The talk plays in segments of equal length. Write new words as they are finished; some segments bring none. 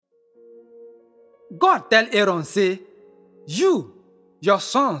God tell Aaron say, you, your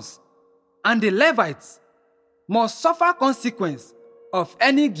sons, and the Levites must suffer consequence of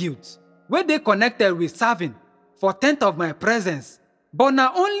any guilt where they connected with serving for 10th of my presence. But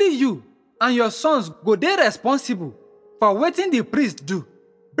now only you and your sons go dey responsible for wetin the priest do.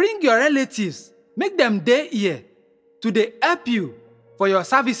 Bring your relatives, make them dey here to dey help you for your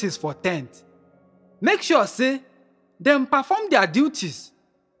services for 10th. Make sure say them perform their duties,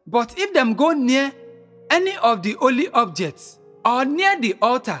 but if them go near any of the holy objects or near the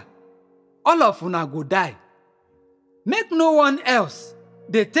altar, all of una go die. Make no one else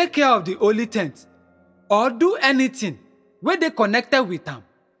dey take care of the holy tent or do anything where they connected with am.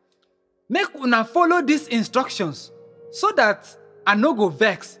 Make una follow these instructions so that I no go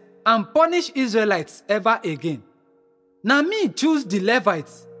vex and punish Israelites ever again. Now me choose the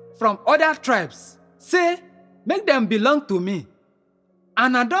Levites from other tribes, say make them belong to me,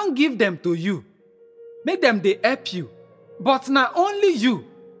 and I don't give them to you. Make them dey help you, but now only you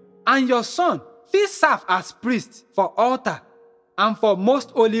and your son fit serve as priests for altar and for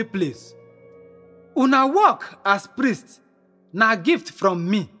most holy place. Una work as priests na gift from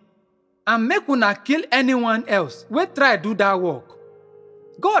me, and make una kill anyone else wey try do that work.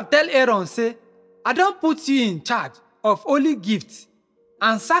 God tell Aaron say, I don't put you in charge of holy gifts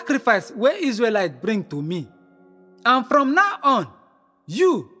and sacrifice wey Israelites bring to me. And from now on,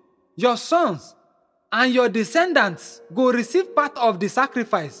 you, your sons, and your descendants go receive part of the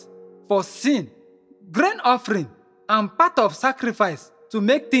sacrifice for sin, grain offering, and part of sacrifice to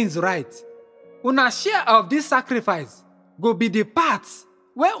make things right. Una share of this sacrifice go be the parts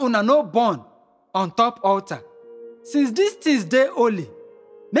where una no burn on top altar. Since these things dey holy,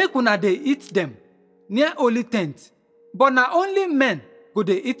 make una dey eat them near holy tent, but na only men go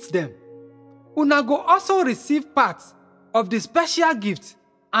dey eat them. Una go also receive parts of the special gift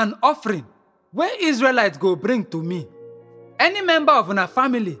and offering where Israelites go bring to me. Any member of una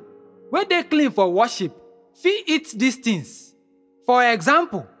family where they clean for worship fit eat these things. For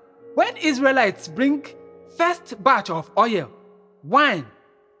example, when Israelites bring first batch of oil, wine,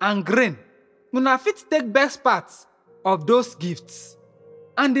 and grain, una fit take best parts of those gifts.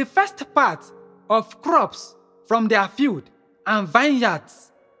 And the first part of crops from their field and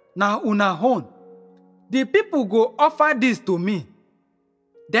vineyards, na una own. The people go offer this to me.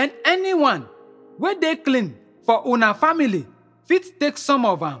 Then anyone where they clean for una family fit take some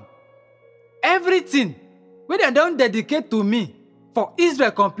of them. Everything where they don't dedicate to me for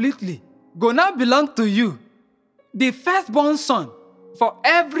Israel completely go now belong to you. The firstborn son for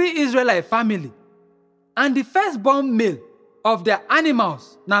every Israelite family, and the firstborn male of their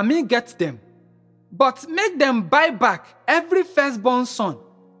animals, na me get them. But make them buy back every firstborn son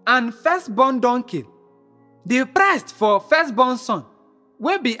and firstborn donkey. The price for firstborn son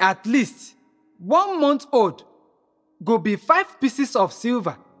will be at least 1 month old, go be 5 pieces of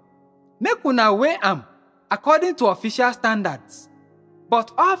silver. Make una weigh am according to official standards.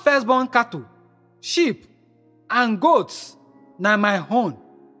 But all firstborn cattle, sheep, and goats na my own,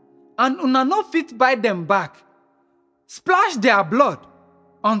 and una no fit buy them back. Splash their blood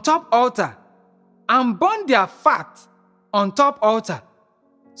on top altar and burn their fat on top altar,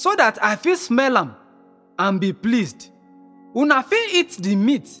 so that I fit smell am and be pleased. Una fit eat the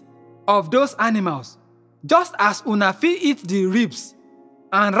meat of those animals, just as una fit eat the ribs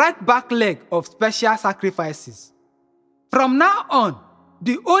and right back leg of special sacrifices. From now on,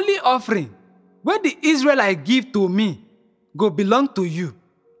 the holy offering where the Israelites give to me go belong to you,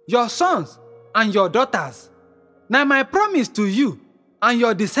 your sons and your daughters. Now my promise to you and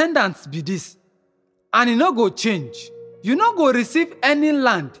your descendants be this, and it no go change. You no go receive any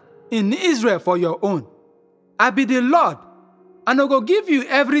land in Israel for your own. I be the Lord, and I go give you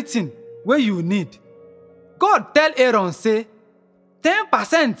everything where you need. God tell Aaron say,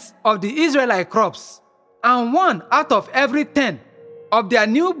 10% of the Israelite crops and 1 out of every 10 of their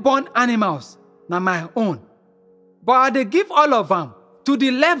newborn animals na my own. But I dey give all of them to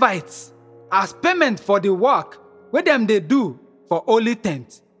the Levites as payment for the work where them they do for holy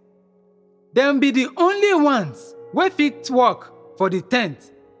tent. Them be the only ones wey fit work for the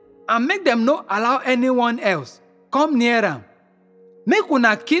tent, and make them no allow anyone else come near am. Make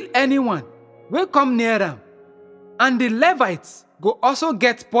una kill anyone wey come near am, and the Levites go also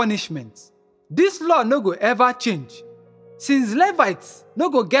get punishment. This law no go ever change, since Levites no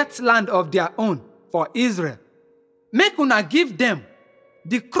go get land of their own for Israel. Make una give them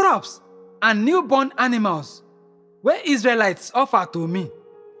the crops and newborn animals where Israelites offer to me.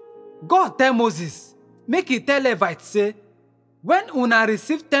 God tell Moses, make he tell Levites say, when una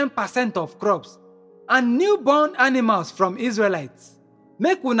receive 10% of crops and newborn animals from Israelites,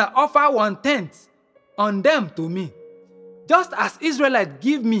 make una offer 1/10 on them to me, just as Israelites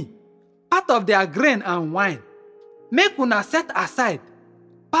give me part of their grain and wine. Make una set aside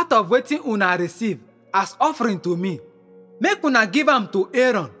part of wetin una receive as offering to me. Make una give am to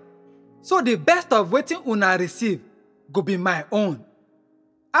Aaron, so the best of wetin una receive go be my own.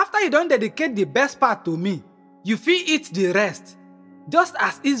 After you don dedicate the best part to me, you fit eat the rest, just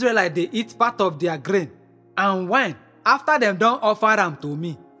as Israelites dey eat part of their grain and wine after dem don offer am to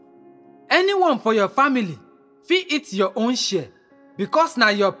me. Anyone for your family fit eat your own share, because na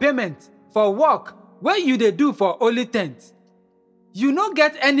your payment for work wey you dey do for holy tent. You no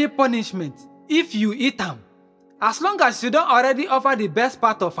get any punishment if you eat am, as long as you don already offer the best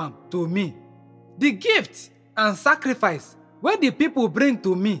part of am to me. The gift and sacrifice wey the people bring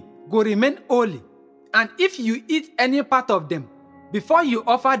to me go remain holy, and if you eat any part of them before you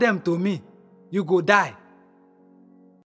offer them to me, you go die.